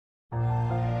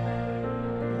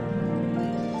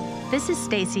This is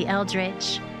Stacey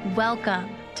Eldridge. Welcome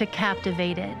to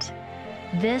Captivated.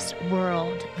 This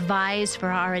world vies for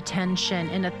our attention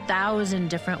in 1,000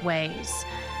 different ways.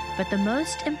 But the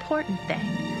most important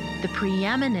thing, the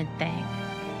preeminent thing,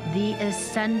 the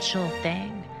essential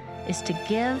thing is to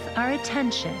give our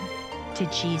attention to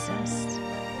Jesus.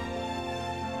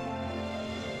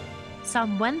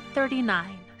 Psalm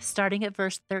 139, starting at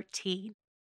verse 13.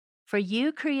 For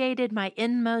you created my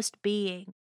inmost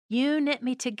being. You knit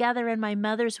me together in my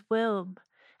mother's womb.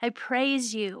 I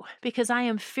praise you because I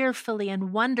am fearfully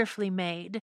and wonderfully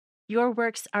made. Your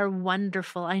works are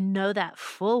wonderful. I know that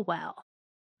full well.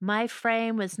 My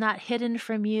frame was not hidden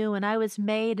from you when I was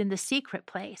made in the secret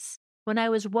place, when I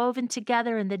was woven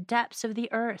together in the depths of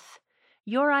the earth.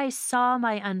 Your eyes saw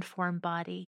my unformed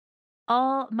body.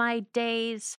 All my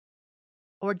days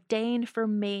ordained for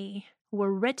me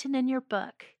were written in your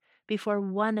book before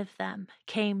one of them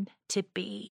came to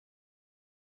be.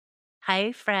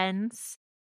 Hi, friends.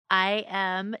 I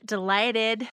am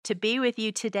delighted to be with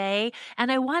you today,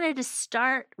 and I wanted to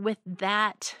start with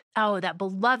that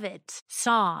beloved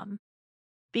psalm,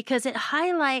 because it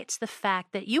highlights the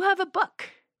fact that you have a book,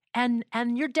 and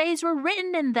your days were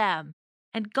written in them,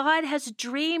 and God has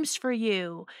dreams for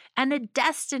you, and a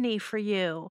destiny for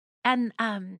you, and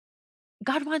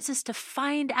God wants us to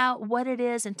find out what it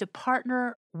is and to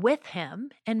partner with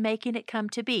Him in making it come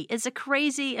to be. It's a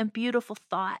crazy and beautiful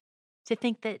thought to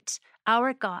think that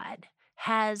our God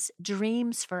has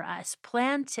dreams for us,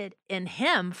 planted in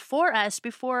Him for us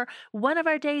before one of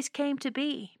our days came to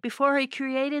be, before He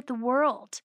created the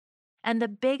world. And the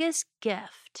biggest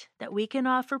gift that we can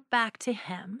offer back to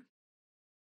Him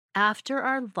after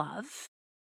our love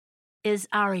is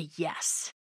our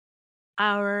yes.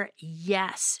 Our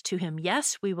yes to Him.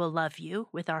 Yes, we will love you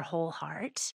with our whole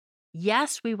heart.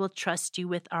 Yes, we will trust you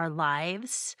with our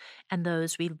lives and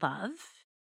those we love.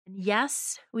 And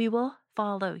yes, we will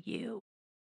follow you.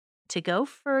 To go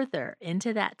further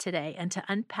into that today and to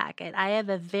unpack it, I have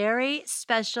a very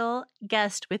special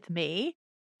guest with me,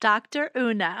 Dr.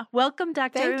 Una. Welcome,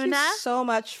 Dr. Una. Thank you so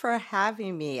much for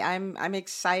having me. I'm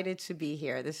excited to be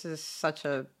here. This is such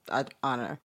an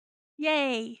honor.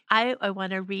 Yay. I want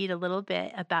to read a little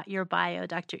bit about your bio,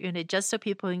 Dr. Una, just so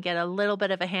people can get a little bit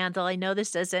of a handle. I know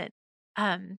this doesn't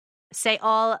say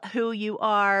all who you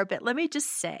are, but let me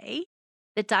just say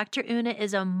that Dr. Una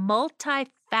is a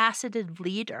multifaceted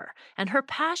leader, and her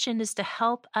passion is to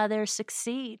help others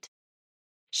succeed.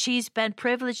 She's been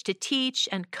privileged to teach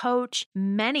and coach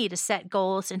many to set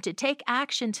goals and to take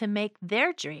action to make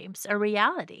their dreams a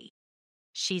reality.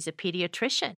 She's a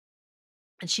pediatrician,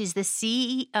 and she's the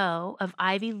CEO of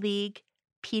Ivy League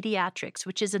Pediatrics,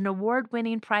 which is an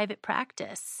award-winning private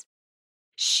practice.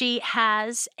 She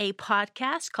has a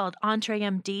podcast called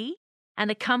EntreMD and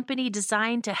a company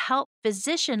designed to help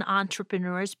physician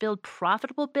entrepreneurs build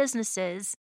profitable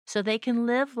businesses so they can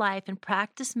live life and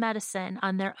practice medicine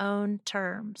on their own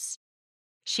terms.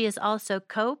 She is also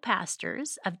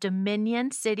co-pastors of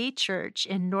Dominion City Church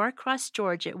in Norcross,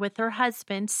 Georgia, with her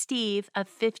husband, Steve, of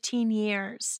 15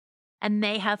 years. And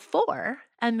they have 4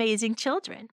 amazing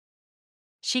children.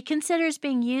 She considers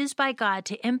being used by God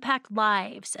to impact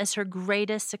lives as her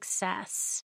greatest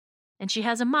success. And she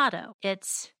has a motto.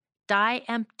 It's die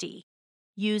empty,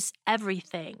 use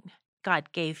everything God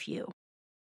gave you.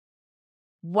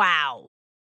 Wow.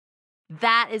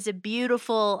 That is a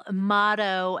beautiful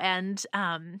motto and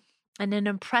an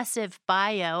impressive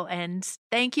bio. And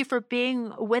thank you for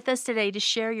being with us today to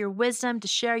share your wisdom, to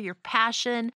share your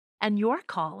passion and your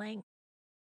calling.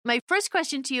 My first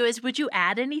question to you is, would you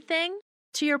add anything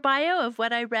to your bio of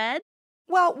what I read?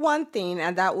 Well, one thing,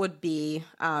 and that would be,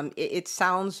 it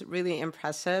sounds really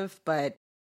impressive, but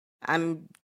I'm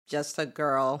just a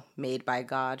girl made by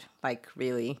God. Like,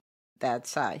 really,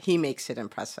 that's He makes it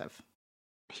impressive.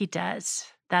 He does.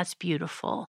 That's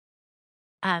beautiful.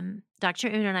 Dr.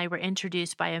 Una and I were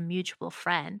introduced by a mutual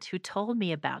friend who told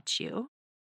me about you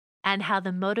and how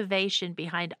the motivation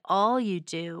behind all you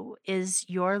do is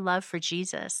your love for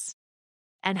Jesus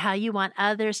and how you want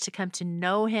others to come to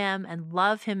know Him and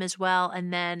love Him as well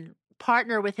and then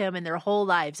partner with Him in their whole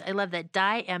lives. I love that.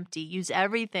 Die empty. Use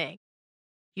everything.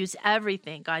 Use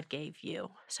everything God gave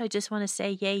you. So I just want to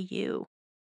say, yay, you.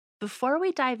 Before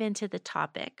we dive into the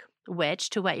topic, which,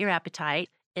 to whet your appetite,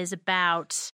 is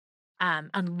about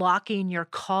unlocking your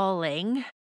calling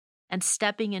and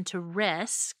stepping into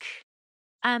risk,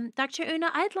 Dr. Una,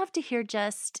 I'd love to hear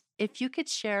just if you could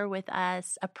share with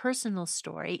us a personal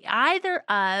story, either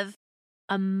of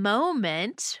a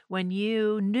moment when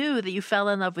you knew that you fell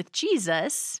in love with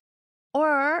Jesus,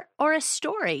 or a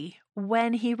story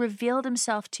when he revealed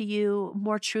himself to you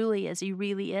more truly as he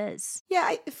really is?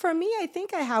 Yeah, for me, I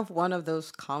think I have one of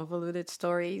those convoluted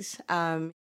stories.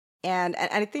 And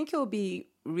I think it will be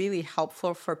really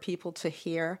helpful for people to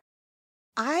hear.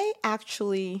 I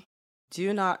actually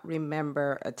do not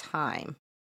remember a time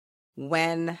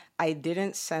when I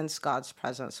didn't sense God's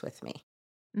presence with me.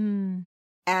 Mm.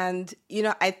 And,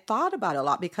 I thought about it a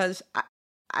lot because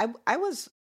I was,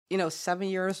 7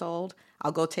 years old.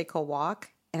 I'll go take a walk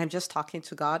and I'm just talking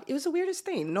to God. It was the weirdest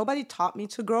thing. Nobody taught me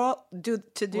to to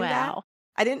do that. Wow.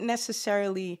 I didn't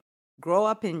necessarily grow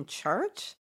up in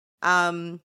church.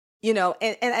 And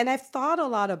I've thought a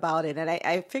lot about it, and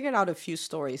I figured out a few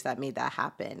stories that made that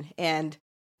happen. And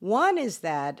one is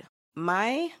that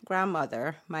my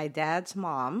grandmother, my dad's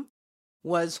mom,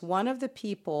 was one of the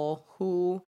people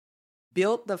who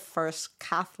built the first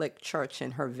Catholic church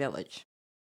in her village.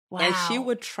 And she Wow.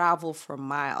 would travel for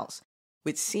miles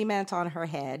with cement on her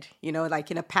head, like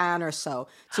in a pan or so,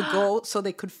 to go so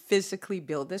they could physically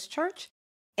build this church.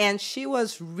 And she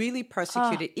was really Oh.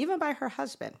 persecuted, even by her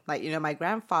husband, like, my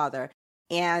grandfather.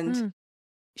 And Mm.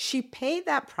 she paid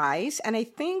that price. And I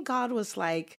think God was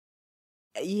like,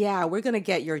 yeah, we're going to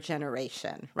get your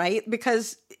generation, right?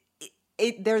 Because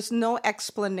there's no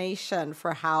explanation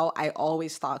for how I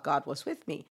always thought God was with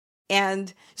me.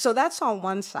 And so that's on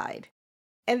one side.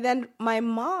 And then my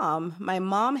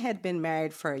mom had been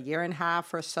married for a year and a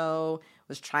half or so,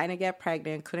 was trying to get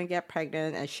pregnant, couldn't get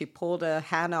pregnant. And she pulled a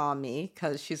Hannah on me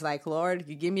because she's like, Lord,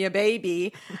 you give me a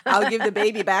baby, I'll give the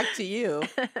baby back to you.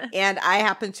 And I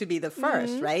happened to be the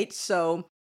first, Mhm. right? So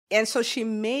she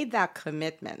made that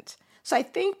commitment. So I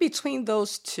think between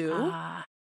those two, Ah,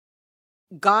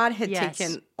 God had yes.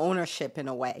 taken ownership in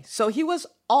a way. So he was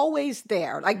always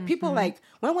there. Like people Mhm. like,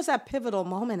 when was that pivotal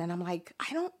moment? And I'm like,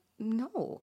 I don't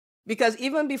know. Because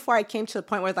even before I came to the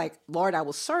point where like, Lord, I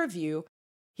will serve you,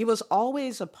 he was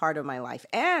always a part of my life.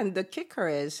 And the kicker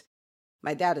is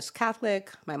my dad is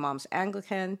Catholic, my mom's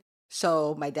Anglican.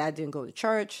 So my dad didn't go to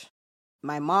church.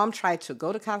 My mom tried to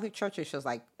go to Catholic church. And she was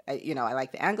like, I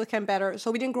like the Anglican better.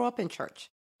 So we didn't grow up in church.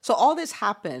 So all this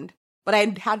happened, but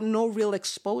I had no real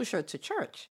exposure to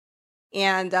church.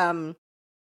 And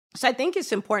so I think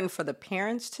it's important for the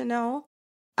parents to know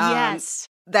um, Yes.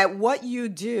 that what you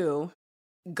do,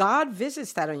 God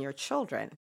visits that on your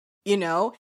children, you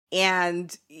know?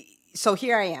 And so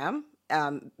here I am.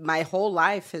 My whole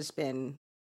life has been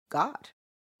God.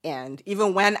 And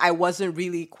even when I wasn't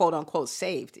really quote unquote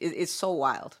saved, it's so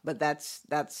wild. But that's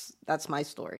my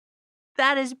story.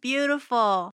 That is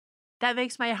beautiful. That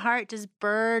makes my heart just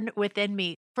burn within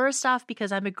me. First off,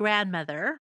 because I'm a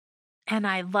grandmother and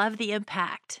I love the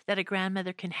impact that a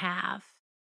grandmother can have.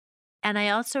 And I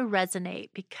also resonate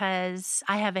because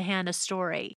I have a Hannah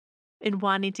story in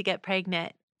wanting to get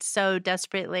pregnant so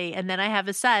desperately. And then I have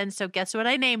a son. So guess what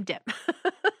I named him?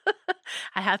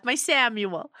 I have my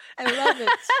Samuel. I love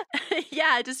it.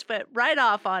 Yeah, I just went right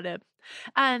off on him.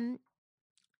 Um,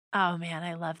 oh man,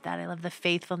 I love that. I love the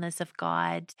faithfulness of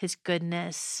God, his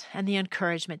goodness, and the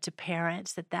encouragement to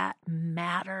parents that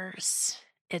matters.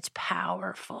 It's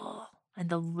powerful, and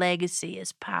the legacy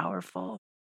is powerful.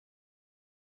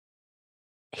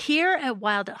 Here at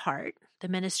Wild at Heart, the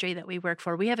ministry that we work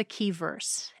for, we have a key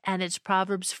verse, and it's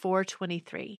Proverbs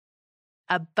 4:23.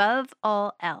 Above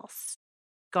all else,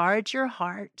 guard your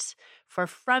heart, for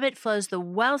from it flows the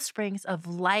well springs of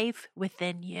life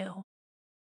within you.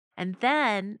 And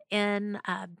then in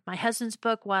my husband's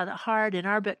book, Wild at Heart, in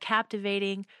our book,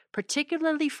 Captivating,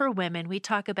 particularly for women, we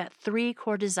talk about 3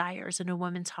 core desires in a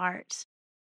woman's heart: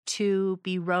 to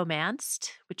be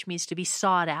romanced, which means to be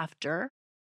sought after,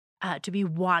 to be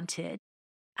wanted,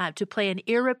 to play an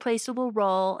irreplaceable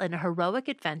role in a heroic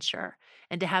adventure,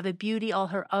 and to have a beauty all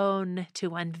her own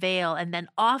to unveil and then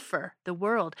offer the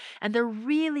world. And they're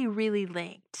really, really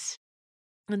linked.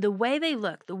 And the way they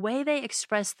look, the way they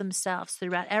express themselves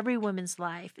throughout every woman's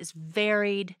life is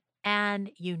varied and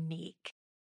unique.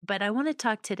 But I want to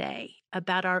talk today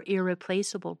about our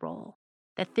irreplaceable role,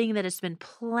 that thing that has been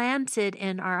planted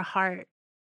in our heart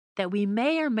that we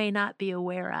may or may not be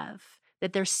aware of,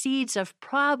 that they're seeds of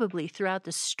probably throughout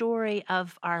the story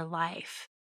of our life.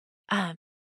 Um,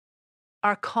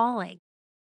 our calling,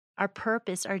 our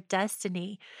purpose, our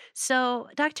destiny. So,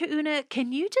 Dr. Una,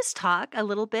 can you just talk a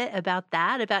little bit about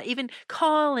that, about even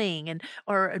calling and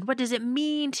what does it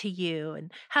mean to you,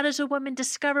 and how does a woman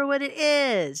discover what it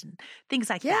is, and things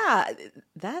like that?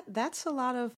 Yeah, that's a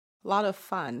lot of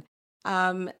fun.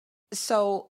 Um,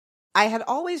 so I had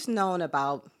always known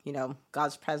about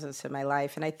God's presence in my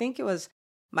life, and I think it was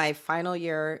my final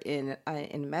year in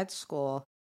med school.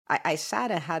 I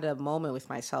sat and had a moment with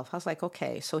myself. I was like,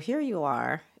 okay, so here you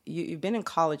are. you've been in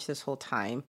college this whole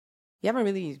time. You haven't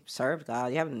really served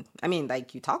God. You haven't, I mean,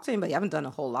 like you talk to him, but you haven't done a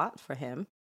whole lot for him.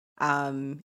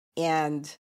 Um,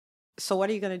 and so what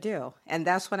are you going to do? And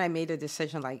that's when I made a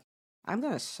decision like, I'm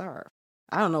going to serve.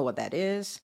 I don't know what that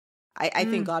is. I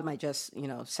think Mm. God might just,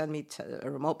 send me to a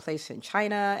remote place in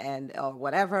China and or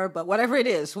whatever, but whatever it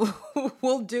is,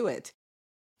 we'll do it.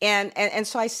 And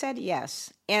so I said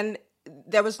yes. And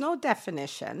there was no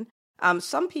definition.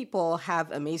 Some people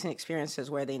have amazing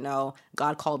experiences where they know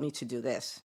God called me to do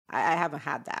this. I haven't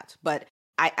had that, but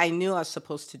I knew I was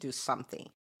supposed to do something.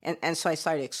 And so I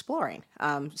started exploring.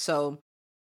 So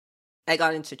I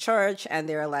got into church and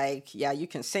they were like, yeah, you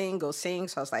can sing, go sing.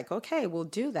 So I was like, okay, we'll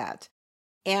do that.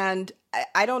 And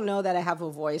I don't know that I have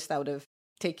a voice that would have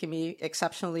taken me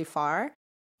exceptionally far,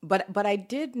 but I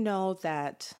did know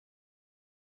that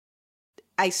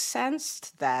I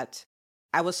sensed that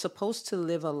I was supposed to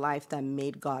live a life that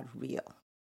made God real,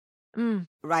 Mm.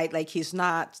 right? Like he's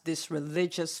not this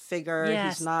religious figure. He's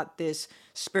Yes. not this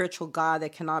spiritual God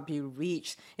that cannot be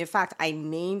reached. In fact, I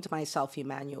named myself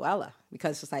Emanuela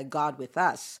because it's like God with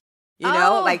us,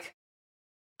 Oh, like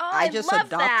oh, I I just love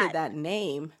adopted that. that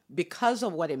name because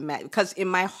of what it meant. Because in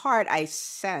my heart, I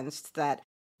sensed that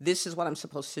this is what I'm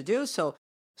supposed to do. So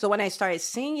when I started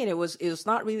singing, it was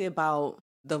not really about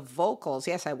the vocals.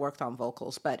 Yes, I worked on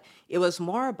vocals, but it was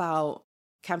more about,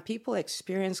 can people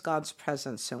experience God's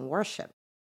presence in worship,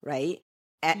 right?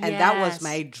 And that was Yes.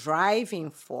 my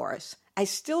driving force. I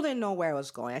still didn't know where I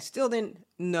was going. I still didn't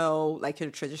know, like in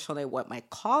a traditional way, what my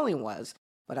calling was.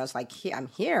 But I was like, I'm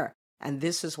here, and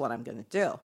this is what I'm going to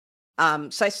do.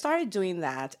 So I started doing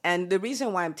that. And the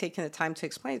reason why I'm taking the time to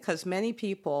explain it, because many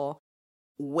people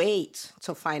wait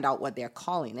to find out what their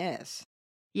calling is.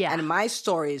 Yeah. And my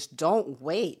story is, don't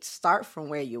wait, start from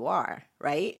where you are,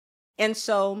 right? And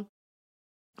so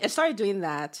I started doing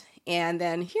that. And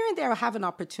then here and there, I have an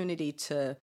opportunity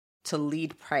to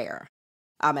lead prayer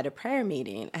at a prayer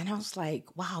meeting. And I was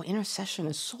like, wow, intercession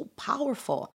is so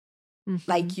powerful. Mhm.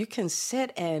 Like you can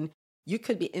sit and you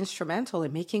could be instrumental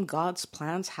in making God's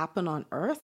plans happen on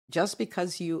earth just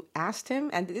because you asked him.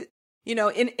 And,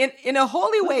 in a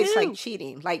holy way, it's like Woohoo.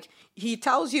 cheating. Like he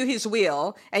tells you his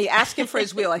will and you ask him for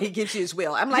his will and he gives you his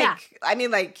will. I'm Yeah. like, I mean,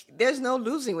 like, there's no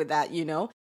losing with that,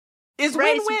 It's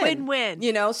Right, it's win-win.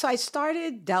 win-win. So I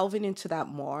started delving into that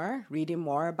more, reading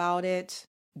more about it,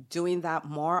 doing that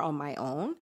more on my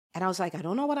own. And I was like, I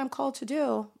don't know what I'm called to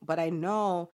do, but I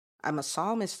know I'm a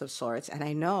psalmist of sorts, and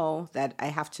I know that I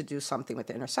have to do something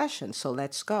with intercession. So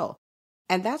let's go.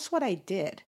 And that's what I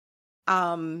did.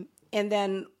 And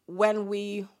then when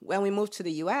we moved to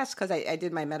the US, because I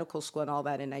did my medical school and all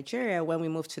that in Nigeria, when we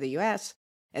moved to the US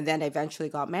and then eventually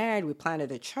got married, we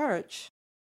planted a church.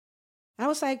 I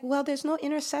was like, well, there's no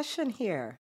intercession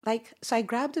here. Like, so I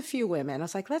grabbed a few women. I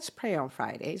was like, let's pray on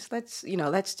Fridays. Let's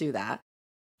do that.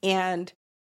 And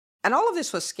all of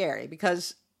this was scary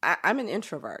because I'm an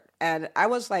introvert and I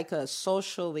was like a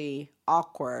socially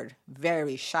awkward,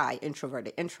 very shy,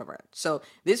 introverted introvert. So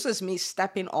this was me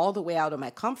stepping all the way out of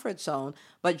my comfort zone,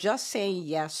 but just saying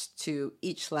yes to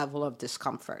each level of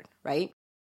discomfort, right?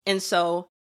 And so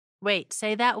Wait,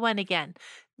 say that one again.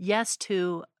 Yes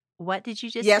to what did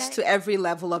you just yes say? to every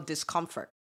level of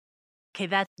discomfort. Okay,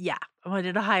 I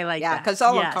wanted to highlight Yeah, that. because it's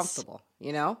all Yes. uncomfortable,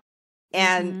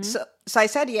 And Mhm. so I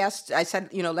said yes. I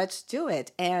said, let's do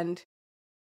it. And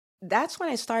that's when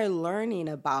I started learning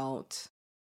about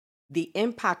the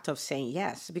impact of saying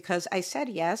yes, because I said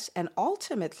yes. And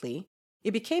ultimately,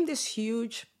 it became this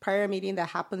huge prayer meeting that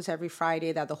happens every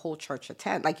Friday that the whole church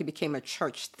attend. Like it became a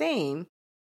church thing,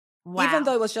 even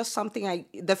though Wow. it was just something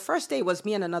the first day was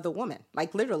me and another woman,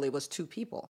 like literally it was two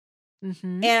people.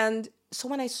 Mhm. And so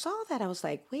when I saw that, I was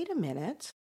like, wait a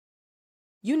minute.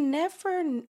 You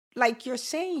never, like, you're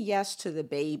saying yes to the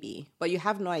baby, but you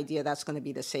have no idea that's going to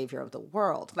be the savior of the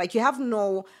world. Like, you have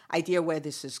no idea where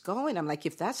this is going. I'm like,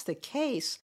 if that's the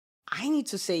case, I need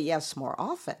to say yes more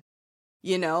often,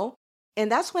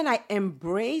 And that's when I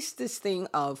embraced this thing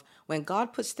of when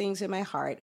God puts things in my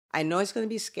heart, I know it's going to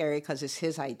be scary because it's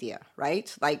his idea,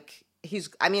 right? Like,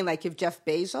 like if Jeff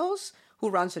Bezos, who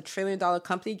runs $1 trillion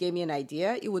company, gave me an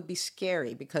idea, it would be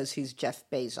scary because he's Jeff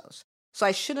Bezos. So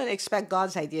I shouldn't expect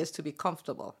God's ideas to be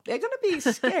comfortable. They're going to be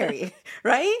scary,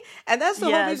 right? And that's the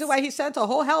whole reason Yes. why he sent a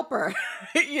whole helper,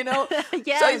 So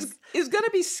Yes. it's going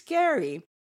to be scary,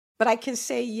 but I can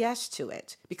say yes to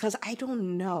it because I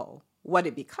don't know what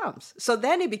it becomes. So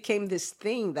then it became this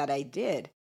thing that I did.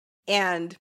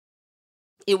 And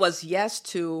it was yes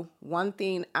to one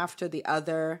thing after the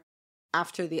other,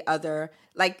 after the other.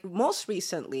 Like most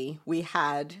recently, we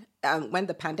had, when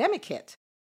the pandemic hit,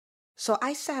 so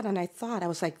I sat and I thought, I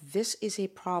was like, this is a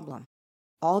problem.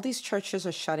 all these churches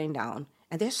are shutting down.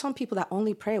 And there's some people that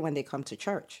only pray when they come to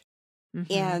church.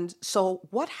 And so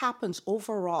what happens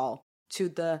overall to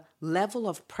the level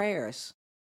of prayers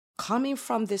coming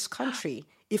from this country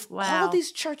if all Wow.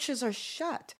 these churches are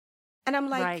shut? And I'm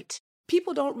like, Right.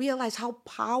 people don't realize how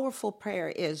powerful prayer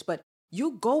is, but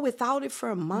you go without it for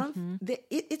a month,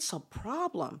 it's a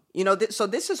problem. So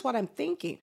this is what I'm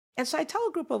thinking. And so I tell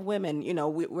a group of women,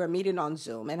 we're meeting on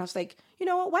Zoom, and I was like, you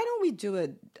know what, why don't we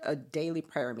do a daily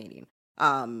prayer meeting,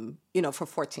 for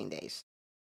 14 days?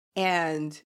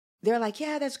 And they're like,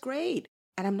 yeah, that's great.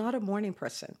 And I'm not a morning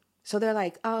person. So they're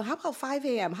like, how about 5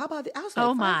 a.m.? How about I was like, Oh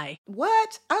 5? my.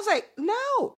 What? I was like,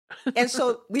 no. And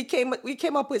so we came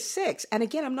up with 6. And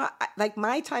again, I'm not like,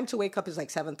 my time to wake up is like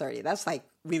 7:30. That's like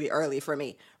really early for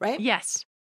me, right? Yes.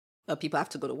 But people have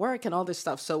to go to work and all this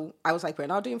stuff. So I was like, we're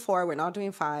not doing 4, we're not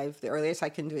doing 5. The earliest I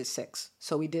can do is 6.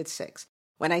 So we did 6.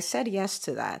 When I said yes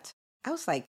to that, I was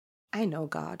like, I know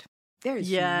God. There is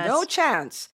no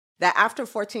chance that after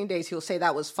 14 days, he'll say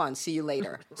that was fun. See you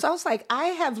later. So I was like, I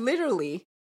have literally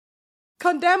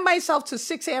condemned myself to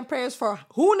 6 a.m. prayers for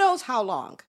who knows how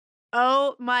long.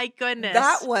 Oh my goodness.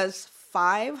 That was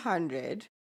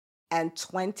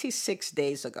 526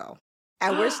 days ago.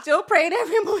 And we're still praying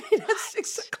every morning at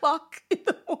 6 o'clock in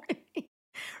the morning.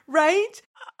 Right?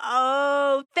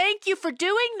 Oh, thank you for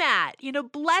doing that.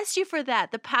 Bless you for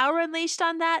that. The power unleashed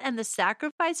on that and the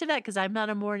sacrifice of that, because I'm not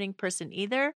a morning person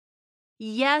either.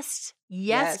 Yes,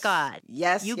 God.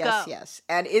 Yes, you yes, go. yes.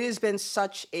 And it has been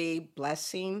such a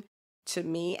blessing to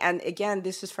me. And again,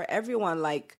 this is for everyone.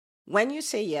 Like, when you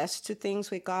say yes to things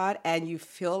with God and you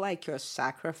feel like you're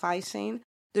sacrificing,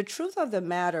 the truth of the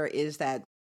matter is that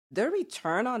the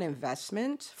return on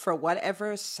investment for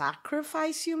whatever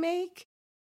sacrifice you make,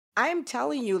 I'm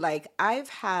telling you, like,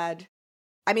 if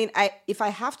I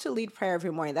have to lead prayer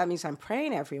every morning, that means I'm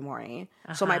praying every morning.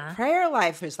 So my prayer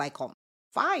life is like on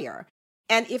fire.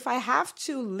 And if I have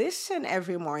to listen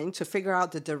every morning to figure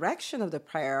out the direction of the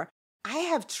prayer, I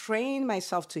have trained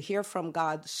myself to hear from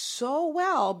God so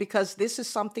well, because this is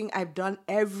something I've done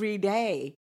every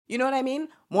day. You know what I mean?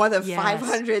 More than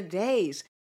 500 days.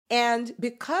 And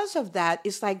because of that,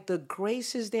 it's like the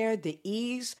grace is there, the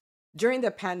ease. During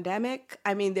the pandemic,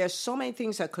 there's so many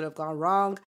things that could have gone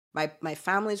wrong. My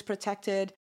family's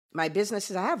protected. My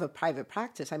businesses, I have a private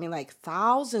practice. Like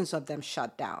thousands of them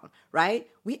shut down, right?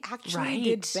 We actually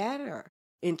did better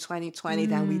in 2020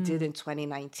 than we did in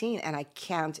 2019. And I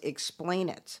can't explain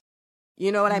it.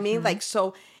 You know what I mean? Like,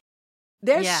 so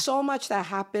there's so much that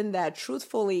happened that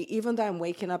truthfully, even though I'm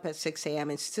waking up at 6 a.m.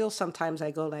 and still sometimes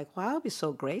I go like, wow, it'd be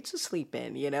so great to sleep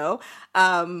in,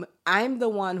 I'm the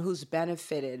one who's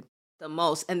benefited the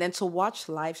most. And then to watch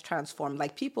lives transform,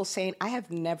 like people saying, I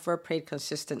have never prayed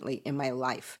consistently in my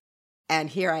life. And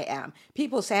here I am.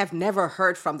 People say, I've never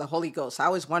heard from the Holy Ghost. I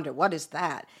always wonder, what is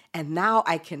that? And now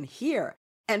I can hear.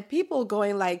 And people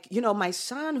going like, my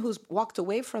son who's walked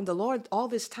away from the Lord all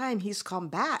this time, he's come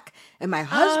back. And my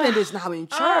husband is now in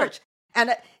church.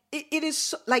 And it is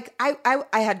so, like, I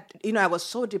had, I was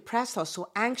so depressed. I was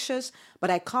so anxious.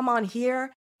 But I come on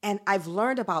here and I've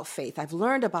learned about faith. I've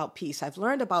learned about peace. I've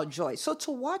learned about joy. So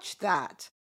to watch that.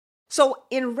 So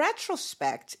in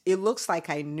retrospect, it looks like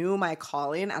I knew my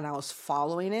calling and I was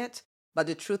following it. But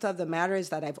the truth of the matter is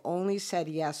that I've only said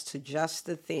yes to just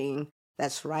the thing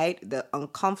that's right, the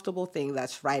uncomfortable thing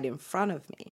that's right in front of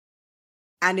me.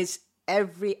 And it's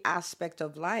every aspect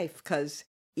of life, because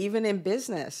even in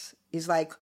business, it's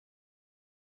like,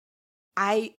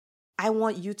 I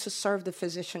want you to serve the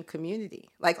physician community.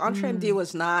 Like EntreMD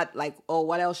was not like, oh,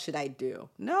 what else should I do?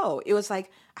 No, it was like,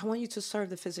 I want you to serve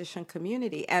the physician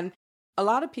community. And a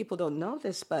lot of people don't know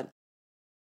this, but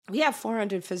we have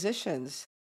 400 physicians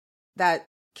that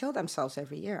kill themselves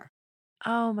every year.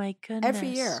 Oh my goodness. Every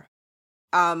year.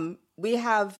 We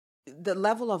have the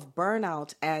level of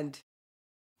burnout, and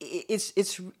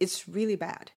it's really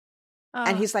bad.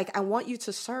 And he's like, I want you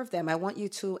to serve them. I want you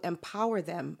to empower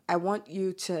them. I want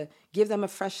you to give them a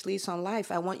fresh lease on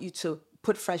life. I want you to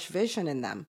put fresh vision in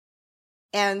them.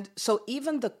 And so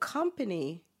even the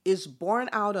company is born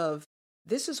out of,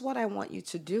 this is what I want you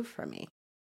to do for me.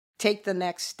 Take the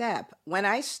next step. When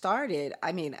I started,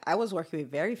 I was working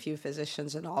with very few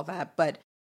physicians and all that, but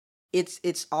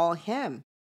it's all him.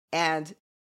 And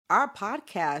our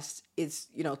podcast is,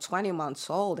 20 months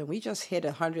old, and we just hit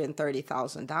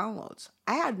 130,000 downloads.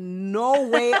 I had no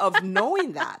way of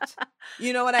knowing that.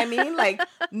 You know what I mean? Like,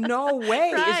 no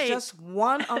way. Right. It's just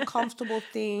one uncomfortable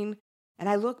thing. And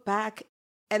I look back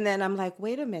and then I'm like,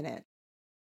 wait a minute.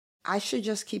 I should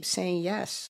just keep saying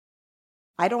yes.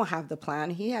 I don't have the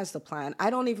plan. He has the plan. I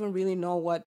don't even really know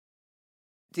what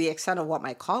the extent of what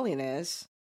my calling is.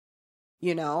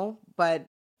 but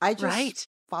I just Right.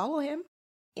 follow him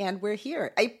and we're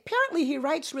here. Apparently, he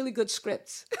writes really good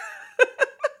scripts.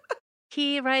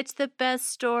 He writes the best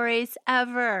stories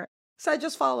ever. So I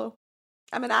just follow.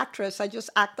 I'm an actress. I just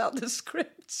act out the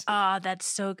scripts. Oh, that's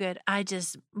so good.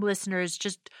 Listeners,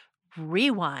 just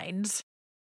rewind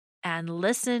and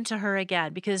listen to her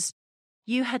again because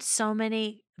you had so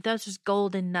many, those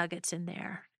golden nuggets in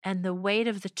there. And the weight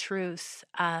of the truth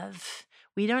of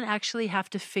we don't actually have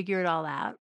to figure it all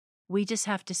out. We just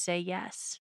have to say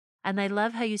yes. And I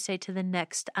love how you say to the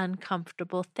next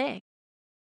uncomfortable thing.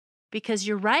 Because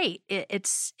you're right.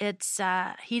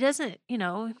 He doesn't,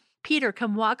 Peter,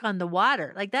 come walk on the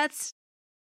water. Like it's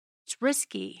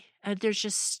risky. There's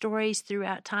just stories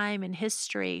throughout time and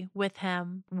history with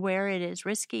him where it is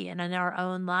risky and in our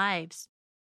own lives.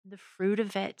 The fruit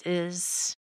of it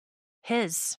is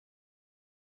his,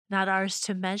 not ours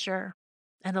to measure.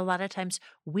 And a lot of times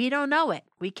we don't know it.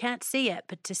 We can't see it,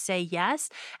 but to say yes.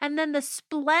 And then the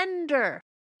splendor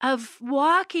of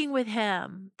walking with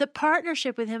him, the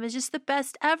partnership with him is just the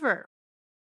best ever.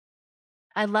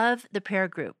 I love the prayer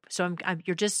group. So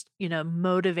you're just,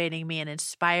 motivating me and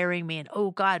inspiring me. And,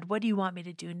 oh God, what do you want me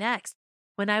to do next?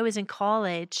 When I was in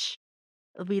college,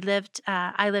 I lived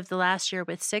the last year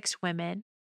with 6 women.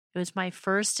 It was my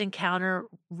first encounter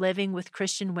living with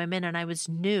Christian women, and I was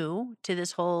new to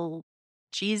this whole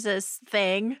Jesus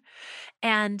thing.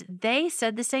 And they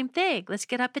said the same thing. Let's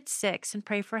get up at 6 and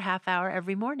pray for a half hour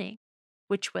every morning,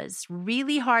 which was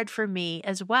really hard for me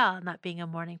as well, not being a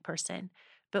morning person.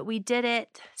 But we did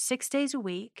it 6 days a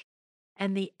week.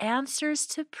 And the answers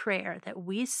to prayer that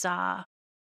we saw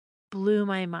blew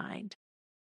my mind.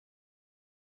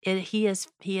 He is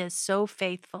so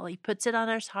faithful. He puts it on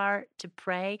our heart to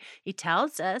pray. He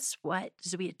tells us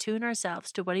so we attune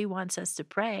ourselves to what he wants us to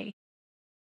pray.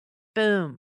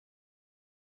 Boom.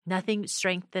 Nothing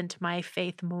strengthened my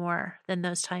faith more than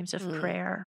those times of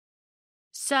prayer.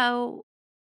 So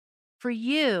for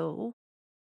you,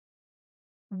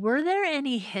 were there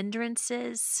any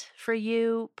hindrances for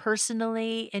you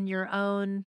personally in your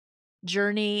own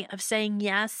journey of saying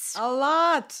yes? A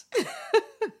lot.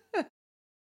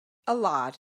 A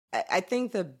lot. I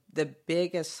think the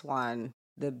biggest one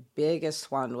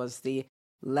was the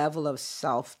level of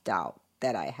self-doubt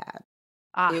that I had.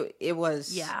 It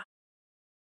was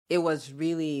it was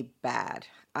really bad.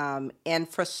 And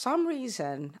for some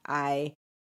reason I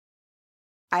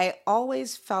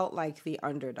always felt like the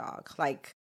underdog.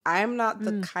 Like I'm not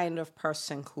the kind of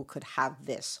person who could have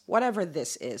this, whatever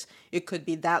this is. It could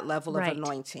be that level of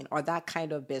anointing or that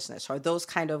kind of business or those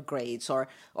kind of grades or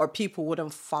people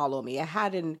wouldn't follow me. I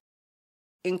had an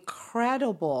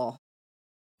incredible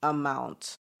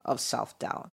amount of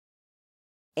self-doubt.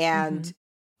 And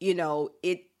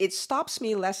it stops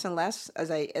me less and less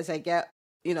as I get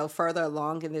further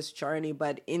along in this journey,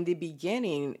 but in the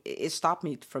beginning it stopped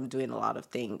me from doing a lot of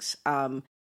things.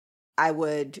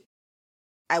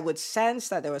 I would sense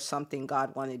that there was something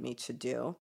God wanted me to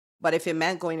do, but if it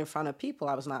meant going in front of people,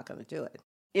 I was not going to do it.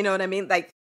 You know what I mean? Like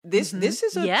this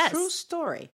is a true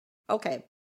story. Okay.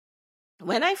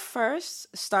 When I first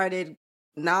started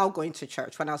now going to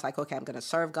church, when I was like, okay, I'm going to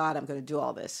serve God, I'm going to do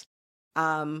all this.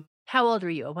 How old were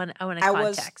you? I want to context. I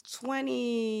was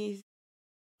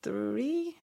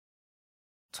 23,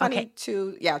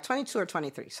 22, 22 or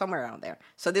 23, somewhere around there.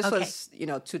 So this was,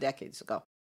 2 decades ago.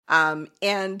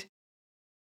 And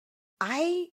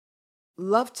I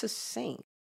love to sing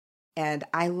and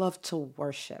I love to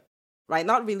worship, right?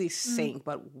 Not really sing,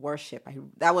 but worship.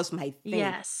 That was my thing.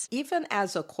 Yes. Even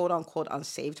as a quote unquote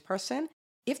unsaved person,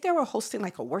 if they were hosting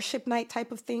like a worship night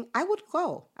type of thing, I would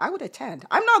go. I would attend.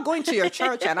 I'm not going to your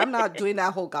church and I'm not doing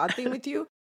that whole God thing with you,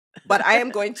 but I am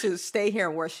going to stay here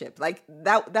and worship. Like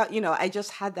that, I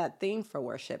just had that thing for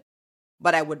worship.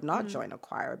 But I would not join a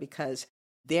choir because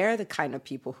they're the kind of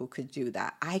people who could do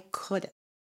that. I couldn't.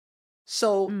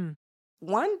 So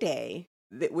one day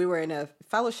we were in a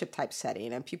fellowship type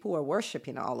setting and people were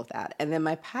worshiping and all of that. And then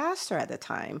my pastor at the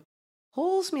time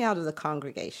pulls me out of the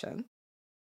congregation,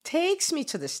 takes me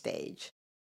to the stage,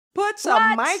 puts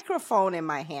a microphone in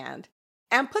my hand,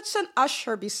 and puts an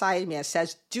usher beside me and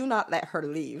says, "Do not let her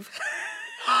leave."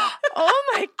 Oh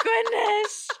my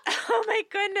goodness. Oh my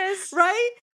goodness.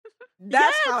 Right?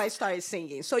 That's how I started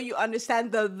singing. So you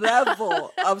understand the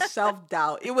level of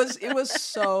self-doubt. It was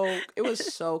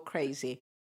so crazy.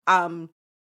 But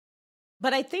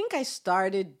I think I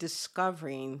started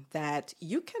discovering that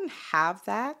you can have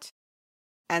that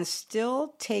and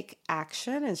still take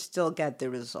action and still get the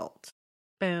result.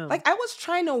 Boom. Like I was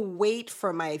trying to wait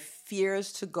for my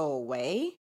fears to go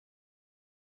away.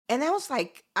 And I was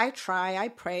like, I try, I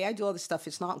pray, I do all this stuff.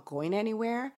 It's not going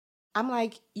anywhere. I'm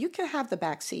like, you can have the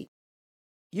back seat.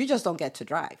 You just don't get to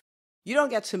drive. You don't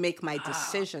get to make my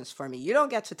decisions for me. You don't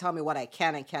get to tell me what I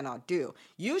can and cannot do.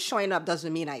 You showing up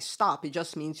doesn't mean I stop. It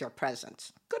just means you're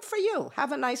present. Good for you.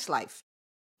 Have a nice life.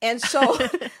 And so,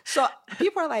 so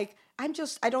people are like, I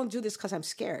don't do this because I'm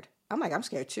scared. I'm like, I'm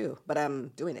scared too, but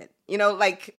I'm doing it.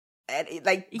 Like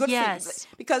good Yes. for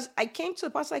you. Because I came to the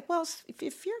point like, well,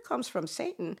 if fear comes from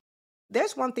Satan,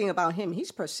 there's one thing about him.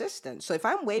 He's persistent. So if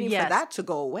I'm waiting for that to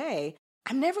go away,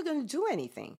 I'm never going to do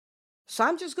anything. So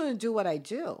I'm just going to do what I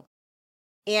do.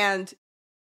 And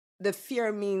the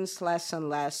fear means less and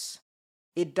less.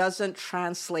 It doesn't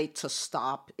translate to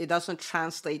stop. It doesn't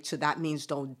translate to that means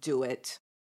don't do it.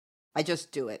 I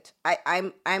just do it.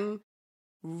 I'm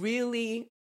really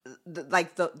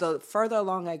like the further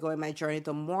along I go in my journey,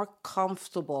 the more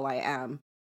comfortable I am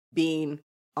being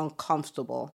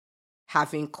uncomfortable,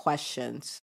 having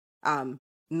questions,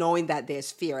 knowing that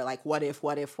there's fear. Like, what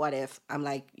if? I'm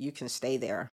like, you can stay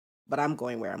there, but I'm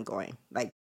going where I'm going. Like,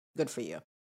 good for you.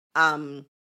 And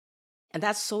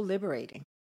that's so liberating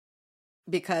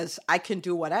because I can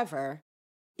do whatever,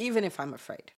 even if I'm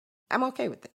afraid. I'm okay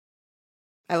with it.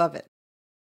 I love it.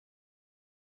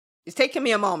 It's taken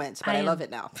me a moment, but I love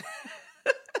it now.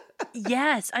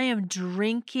 Yes, I am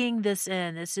drinking this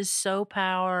in. This is so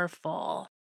powerful.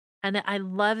 And I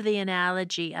love the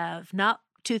analogy of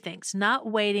two things, not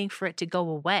waiting for it to go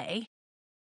away,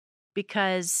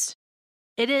 because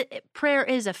prayer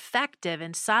is effective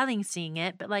in silencing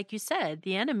it. But like you said,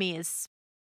 the enemy he's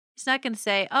not going to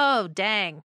say, oh,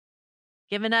 dang,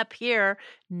 giving up here.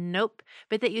 Nope.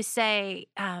 But that you say,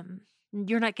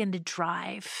 you're not going to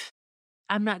drive.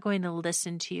 I'm not going to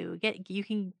listen to you. You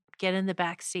can get in the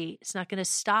back seat. It's not going to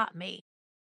stop me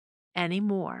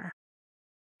anymore.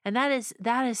 And that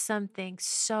is something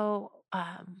so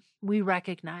we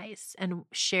recognize and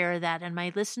share that. And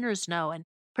my listeners know, and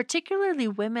particularly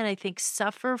women, I think,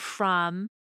 suffer from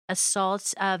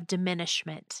assaults of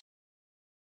diminishment.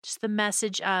 Just the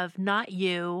message of not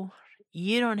you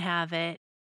don't have it.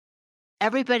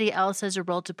 Everybody else has a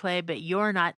role to play, but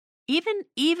you're not. Even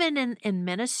in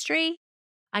ministry,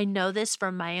 I know this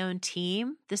from my own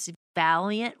team, this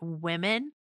valiant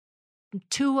women,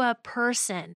 to a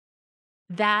person,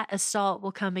 that assault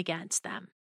will come against them.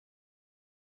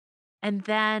 And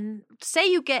then say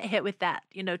you get hit with that,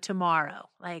 tomorrow.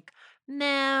 Like,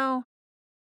 no,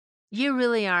 you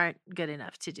really aren't good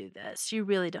enough to do this. You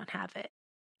really don't have it.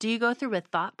 Do you go through a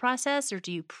thought process or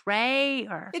do you pray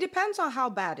or? It depends on how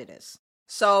bad it is.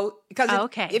 So, because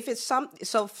if it's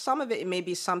some of it may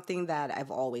be something that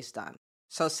I've always done.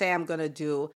 So say I'm going to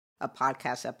do a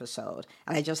podcast episode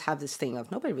and I just have this thing of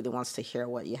nobody really wants to hear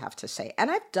what you have to say. And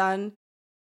I've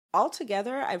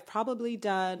probably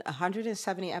done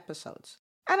 170 episodes.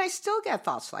 And I still get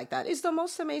thoughts like that. It's the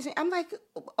most amazing. I'm like,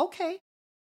 okay.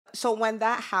 So when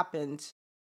that happens,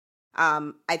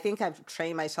 I think I've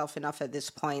trained myself enough at this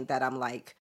point that I'm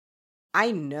like,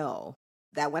 I know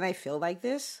that when I feel like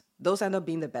this, those end up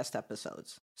being the best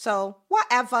episodes. So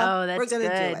whatever, we're going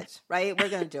to do it, right? We're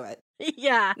going to do it.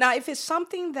 Yeah. Now, if it's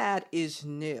something that is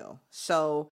new,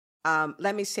 so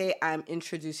let me say I'm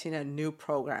introducing a new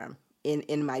program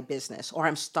in my business, or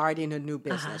I'm starting a new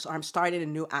business, or I'm starting a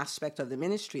new aspect of the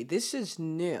ministry. This is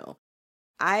new.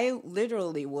 I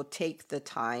literally will take the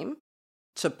time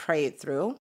to pray it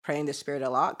through, pray in the Spirit a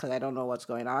lot because I don't know what's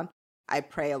going on. I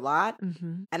pray a lot,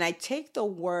 and I take the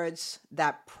words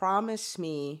that promise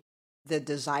me the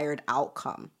desired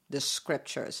outcome, the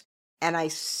scriptures, and I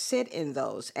sit in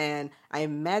those and I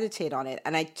meditate on it,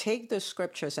 and I take the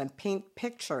scriptures and paint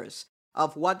pictures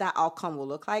of what that outcome will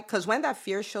look like. Because when that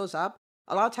fear shows up,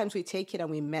 a lot of times we take it and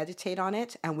we meditate on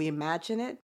it and we imagine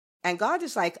it. And God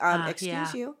is like,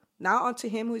 excuse you, now unto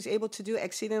him who is able to do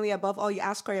exceedingly above all you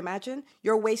ask or imagine,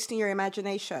 you're wasting your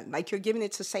imagination. Like you're giving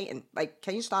it to Satan. Like,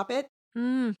 can you stop it?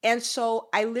 And so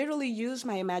I literally use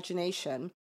my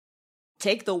imagination,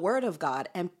 take the word of God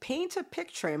and paint a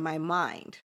picture in my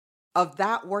mind of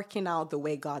that working out the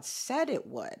way God said it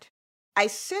would. I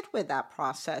sit with that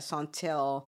process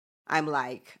until I'm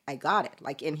like, I got it.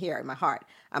 Like in here, in my heart,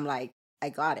 I'm like, I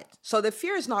got it. So the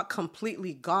fear is not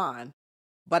completely gone,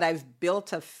 but I've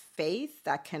built a faith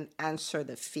that can answer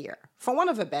the fear. For want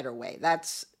of a better way,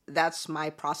 that's my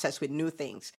process with new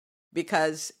things.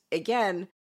 Because again,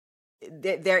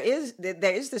 there is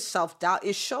this self-doubt.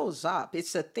 It shows up.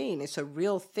 It's a thing. It's a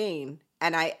real thing.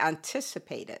 And I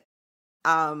anticipate it.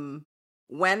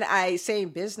 When I say in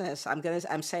business,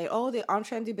 I'm saying, oh, the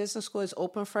EntreMD Business School is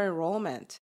open for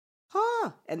enrollment.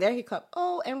 huh? And there he comes.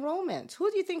 Oh, enrollment.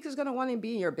 Who do you think is going to want to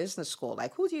be in your business school?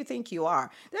 Like, who do you think you are?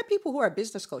 There are people who are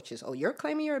business coaches. Oh, you're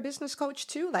claiming you're a business coach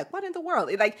too? Like, what in the world?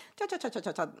 Like,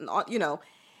 you know.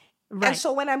 And Right.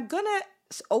 so when I'm going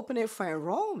to open it for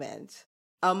enrollment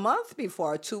a month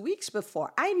before, 2 weeks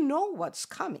before, I know what's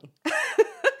coming.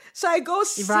 So I go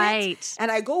sit Right.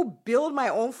 and I go build my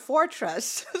own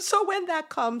fortress. So when that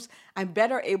comes, I'm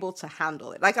better able to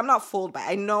handle it. Like, I'm not fooled by it.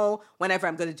 I know whenever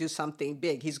I'm going to do something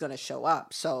big, he's going to show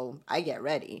up. So I get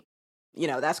ready. You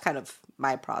know, that's kind of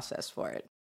my process for it.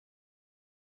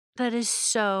 That is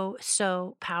so,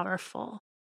 so powerful.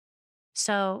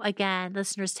 So again,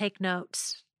 listeners, take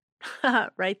notes.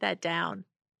 Write that down.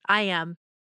 I am.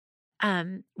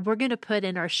 We're going to put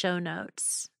in our show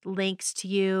notes links to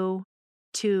you,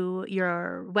 to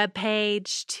your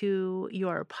webpage, to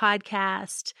your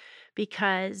podcast,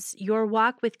 because your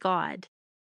walk with God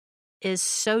is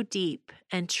so deep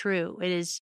and true. It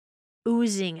is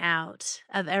oozing out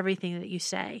of everything that you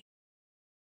say.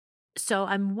 So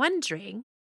I'm wondering,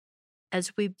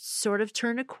 as we sort of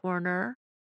turn a corner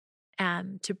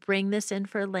to bring this in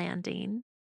for landing,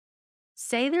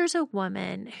 say there's a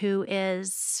woman who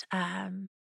is,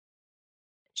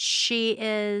 she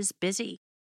is busy.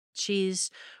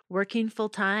 She's working full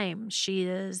time. She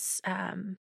is,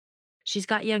 she's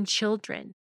got young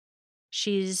children.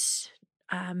 She's,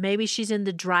 maybe she's in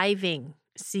the driving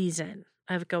season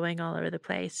of going all over the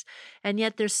place. And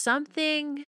yet there's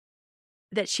something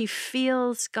that she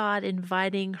feels God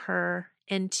inviting her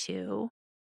into.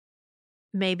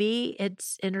 Maybe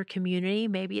it's in her community.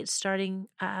 Maybe it's starting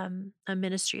a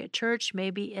ministry at church.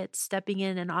 Maybe it's stepping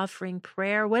in and offering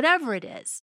prayer, whatever it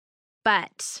is.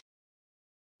 But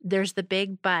there's the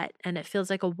big but, and it feels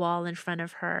like a wall in front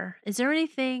of her. Is there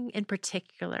anything in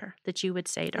particular that you would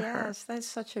say to her? Yes, that's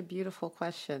such a beautiful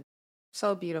question.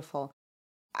 So beautiful.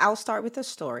 I'll start with a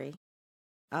story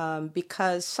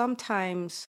because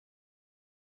sometimes,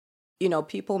 you know,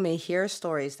 people may hear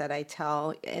stories that I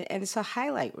tell, and it's a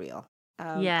highlight reel.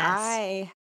 Yes.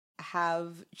 I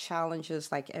have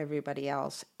challenges like everybody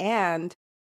else, and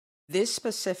this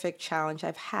specific challenge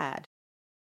I've had.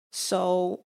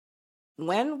 So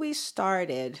when we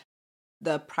started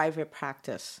the private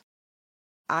practice,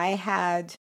 I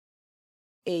had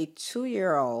a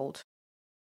 2-year-old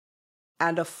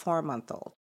and a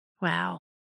 4-month-old. Wow.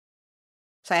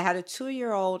 So I had a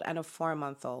 2-year-old and a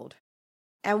 4-month-old.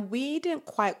 And we didn't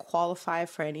quite qualify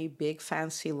for any big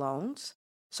fancy loans.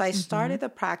 So I started the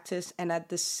practice, and at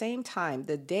the same time,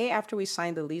 the day after we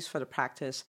signed the lease for the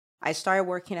practice, I started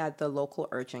working at the local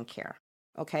urgent care.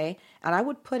 Okay. And I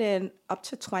would put in up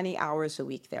to 20 hours a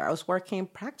week there. I was working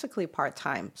practically part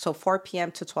time. So 4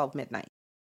 p.m. to 12 midnight.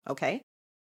 Okay.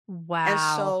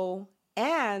 Wow.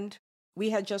 And we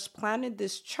had just planted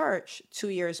this church 2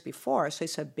 years before. So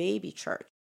it's a baby church.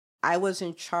 I was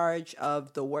in charge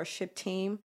of the worship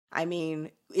team. I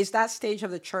mean, it's that stage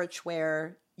of the church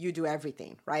where you do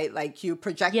everything, right? Like, you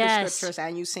project the Yes. scriptures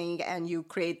and you sing and you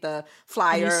create the And you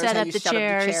flyers set and up you the set up the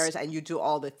chairs. chairs and you do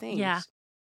all the things. Yeah.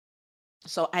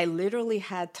 So I literally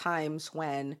had times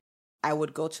when I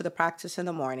would go to the practice in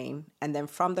the morning, and then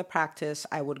from the practice,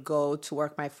 I would go to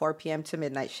work my 4 p.m. to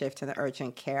midnight shift in the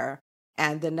urgent care.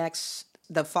 And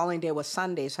the following day was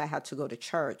Sunday, so I had to go to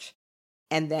church.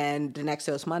 And then the next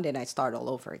day was Monday, and I start all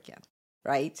over again,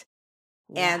 right?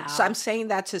 And so I'm Wow. saying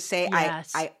that to say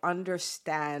Yes. I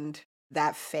understand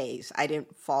that phase. I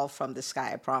didn't fall from the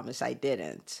sky. I promise I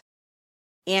didn't.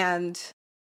 And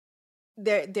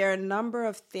there are a number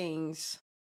of things.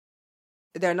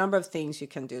 There are a number of things you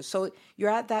can do. So you're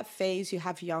at that phase, you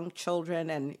have young children,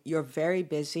 and you're very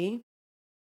busy.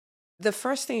 The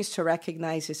first thing is to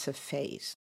recognize it's a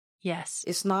phase. Yes.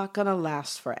 It's not going to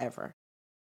last forever.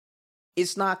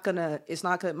 It's not gonna,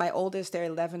 my oldest, they're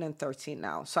 11 and 13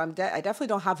 now. So I definitely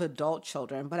don't have adult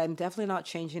children, but I'm definitely not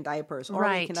changing diapers or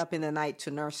waking Right. up in the night to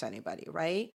nurse anybody,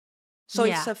 right? So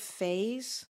it's Yeah. a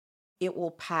phase. It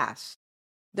will pass.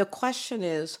 The question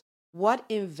is, what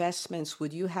investments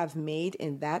would you have made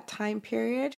in that time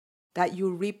period that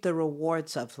you reap the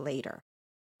rewards of later,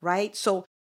 right? So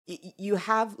you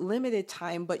have limited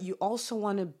time, but you also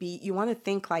want to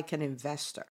think like an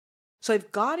investor. So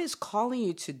if God is calling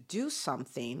you to do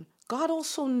something, God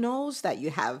also knows that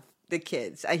you have the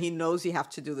kids, and he knows you have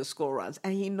to do the school runs,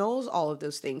 and he knows all of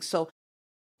those things. So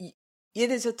it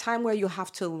is a time where you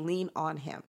have to lean on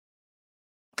him.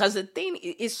 Because the thing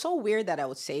is so weird that I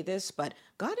would say this, but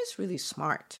God is really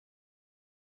smart.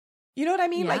 You know what I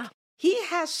mean? Yeah. Like, he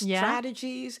has Yeah.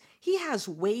 strategies. He has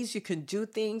ways you can do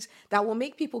things that will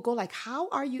make people go like, how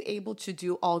are you able to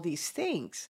do all these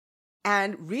things?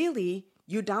 And really,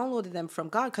 You downloaded them from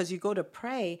God because you go to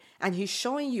pray and he's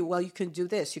showing you, well, you can do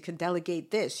this, you can delegate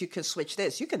this, you can switch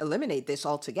this, you can eliminate this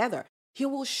altogether. He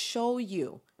will show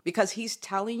you because he's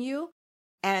telling you,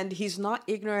 and he's not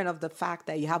ignorant of the fact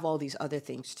that you have all these other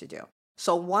things to do.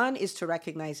 So one is to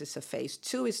recognize it's a phase.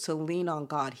 Two is to lean on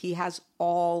God. He has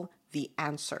all the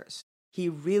answers. He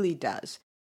really does.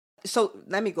 So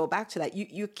let me go back to that.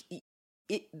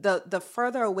 The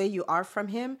further away you are from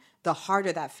him, the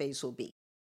harder that phase will be.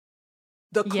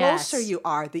 The closer Yes. you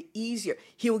are, the easier.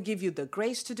 He will give you the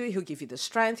grace to do it. He'll give you the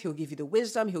strength. He'll give you the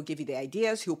wisdom. He'll give you the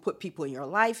ideas. He'll put people in your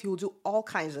life. He will do all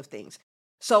kinds of things.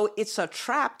 So it's a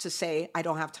trap to say, I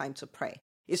don't have time to pray.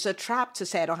 It's a trap to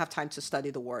say, I don't have time to study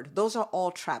the word. Those are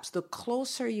all traps. The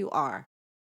closer you are,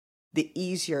 the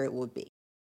easier it will be.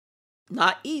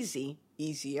 Not easy,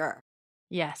 easier.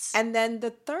 Yes. And then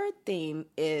the third thing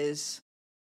is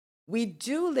we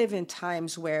do live in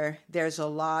times where there's a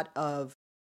lot of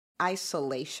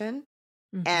isolation,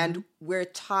 and we're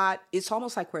taught, it's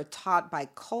almost like we're taught by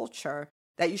culture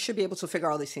that you should be able to figure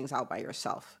all these things out by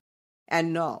yourself.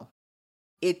 And no,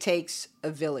 it takes a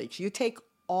village. You take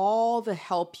all the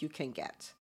help you can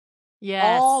get.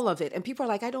 Yes. All of it. And people are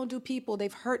like, I don't do people.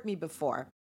 They've hurt me before.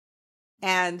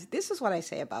 And this is what I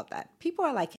say about that. People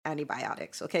are like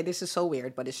antibiotics. Okay, this is so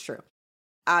weird, but it's true.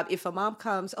 If a mom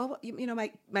comes,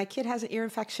 my kid has an ear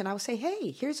infection, I will say,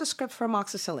 hey, here's a script for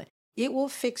amoxicillin. It will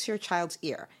fix your child's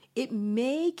ear. It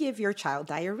may give your child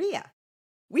diarrhea.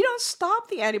 We don't stop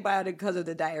the antibiotic because of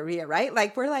the diarrhea, right?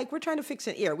 We're trying to fix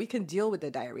an ear. We can deal with the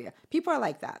diarrhea. People are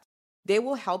like that. They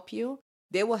will help you.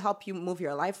 They will help you move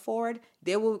your life forward.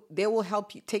 They will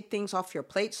help you take things off your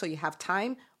plate so you have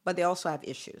time, but they also have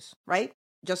issues, right?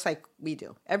 Just like we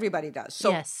do. Everybody does.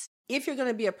 So yes. If you're going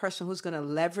to be a person who's going to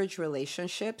leverage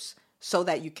relationships so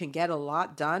that you can get a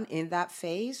lot done in that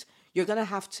phase, you're going to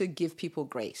have to give people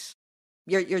grace.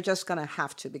 You're just going to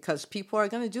have to, because people are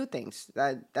going to do things.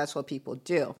 That's what people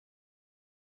do.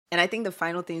 And I think the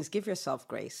final thing is give yourself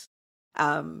grace.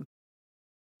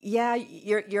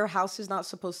 Your house is not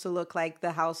supposed to look like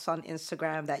the house on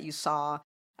Instagram that you saw.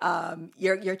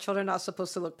 Your children are not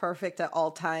supposed to look perfect at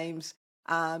all times.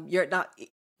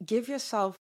 Give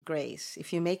yourself grace.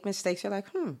 If you make mistakes, you're like,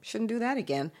 shouldn't do that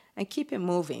again, and keep it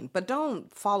moving. But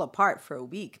don't fall apart for a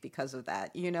week because of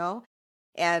that,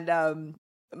 And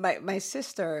my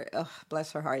sister,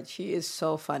 bless her heart, she is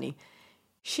so funny.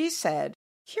 She said,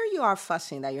 here you are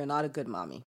fussing that you're not a good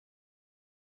mommy.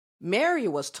 Mary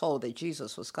was told that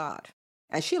Jesus was God,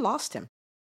 and she lost him.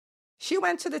 She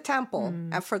went to the temple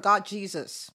and forgot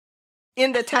Jesus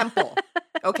in the temple,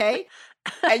 okay?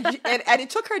 And it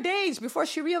took her days before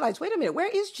she realized, wait a minute, where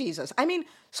is Jesus? I mean,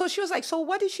 so she was like, so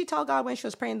what did she tell God when she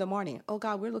was praying in the morning? Oh,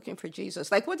 God, we're looking for Jesus.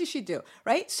 Like, what did she do,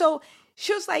 right? So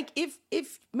she was like,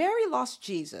 if Mary lost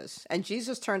Jesus and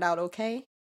Jesus turned out okay,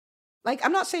 like,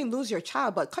 I'm not saying lose your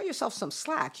child, but cut yourself some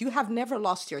slack. You have never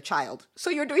lost your child.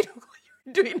 So you're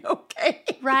doing okay.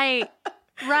 Right.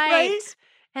 Right.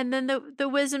 And then the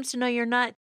wisdom to know you're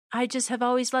not, I just have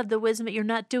always loved the wisdom that you're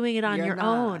not doing it on your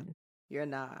own. You're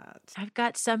not. I've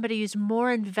got somebody who's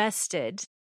more invested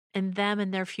in them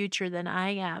and their future than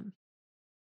I am.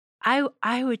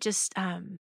 I would just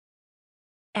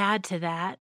add to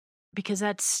that, because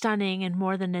that's stunning and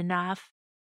more than enough.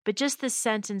 But just the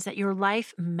sentence that your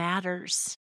life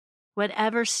matters.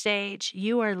 Whatever stage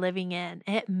you are living in,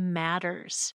 it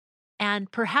matters.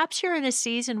 And perhaps you're in a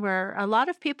season where a lot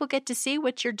of people get to see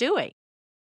what you're doing.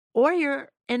 Or you're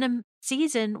in a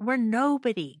season where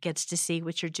nobody gets to see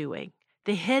what you're doing.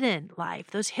 The hidden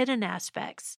life, those hidden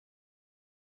aspects.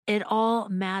 It all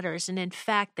matters. And in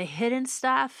fact, the hidden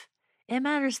stuff, it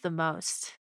matters the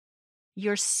most.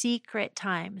 Your secret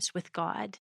times with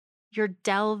God. You're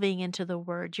delving into the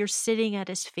Word. You're sitting at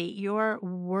His feet. Your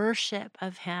worship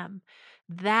of Him.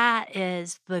 That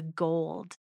is the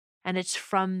gold. And it's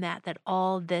from that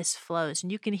all this flows.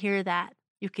 And you can hear that.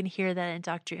 You can hear that in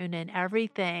Dr. Una. And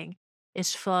everything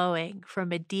is flowing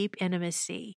from a deep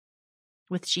intimacy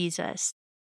with Jesus.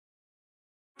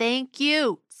 Thank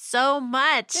you so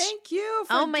much. Thank you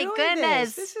for my doing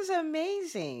goodness. This is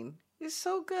amazing. It's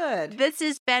so good. This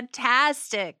is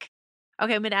fantastic.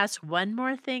 Okay, I'm going to ask one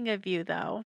more thing of you,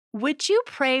 though. Would you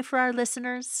pray for our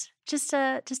listeners? Just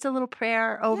a little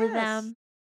prayer over them,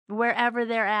 wherever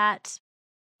they're at.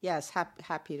 Yes,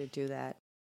 happy to do that.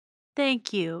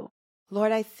 Thank you.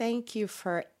 Lord, I thank you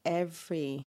for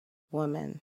every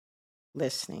woman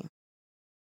listening.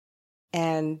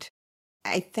 And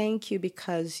I thank you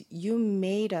because you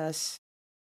made us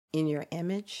in your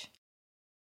image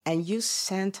and you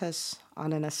sent us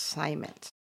on an assignment.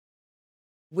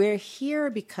 We're here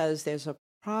because there's a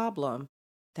problem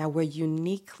that we're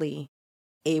uniquely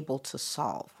able to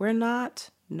solve. We're not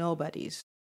nobodies.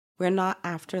 We're not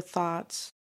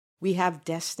afterthoughts. We have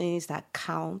destinies that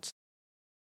count.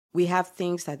 We have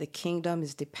things that the kingdom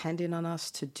is depending on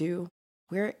us to do.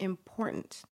 We're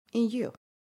important in you,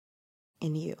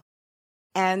 in you.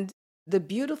 And the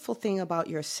beautiful thing about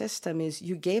your system is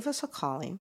you gave us a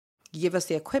calling, you give us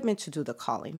the equipment to do the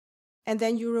calling, and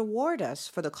then you reward us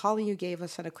for the calling you gave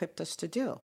us and equipped us to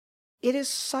do. It is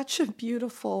such a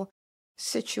beautiful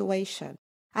situation.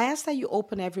 I ask that you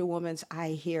open every woman's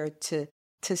eye here to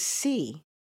see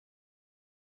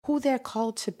who they're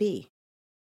called to be.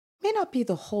 May not be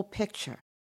the whole picture,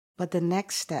 but the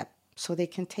next step so they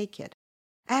can take it.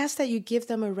 I ask that you give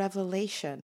them a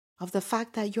revelation of the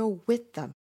fact that you're with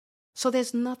them. So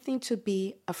there's nothing to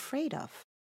be afraid of.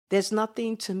 There's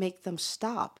nothing to make them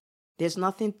stop. There's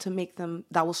nothing to make them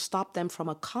that will stop them from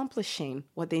accomplishing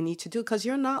what they need to do, because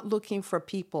you're not looking for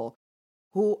people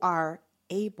who are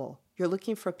able. You're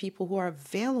looking for people who are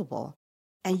available,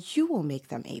 and you will make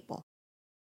them able.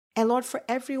 And Lord, for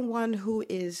everyone who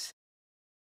is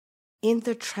in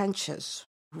the trenches,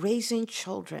 raising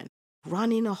children,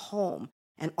 running a home,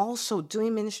 and also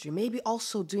doing ministry, maybe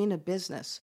also doing a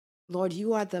business, Lord,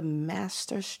 you are the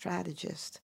master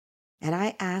strategist. And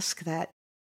I ask that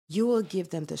you will give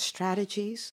them the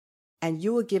strategies, and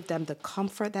you will give them the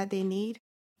comfort that they need,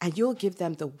 and you'll give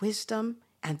them the wisdom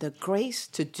and the grace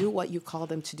to do what you call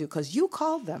them to do, because you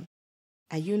called them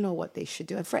and you know what they should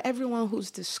do. And for everyone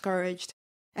who's discouraged,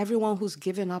 everyone who's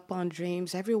given up on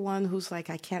dreams, everyone who's like,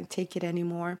 I can't take it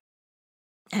anymore,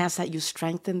 I ask that you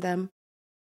strengthen them.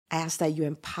 I ask that you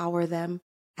empower them.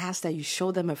 I ask that you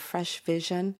show them a fresh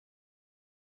vision.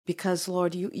 Because,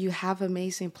 Lord, you have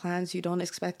amazing plans. You don't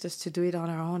expect us to do it on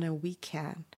our own, and we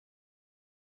can.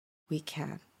 We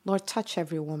can. Lord, touch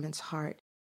every woman's heart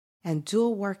and do a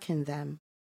work in them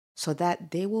so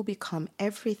that they will become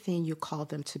everything you call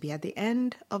them to be. At the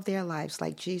end of their lives,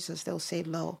 like Jesus, they'll say,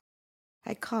 Lo,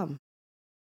 I come,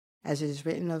 as it is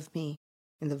written of me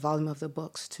in the volume of the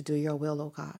books, to do your will, O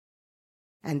God.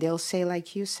 And they'll say,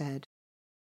 like you said,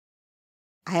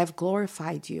 I have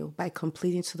glorified you by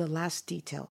completing to the last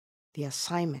detail the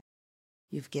assignment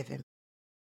you've given.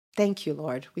 Thank you,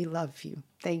 Lord. We love you.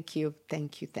 Thank you,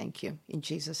 thank you, thank you. In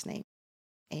Jesus' name,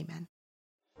 amen.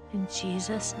 In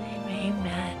Jesus' name,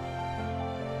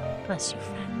 amen. Bless you,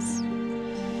 friends.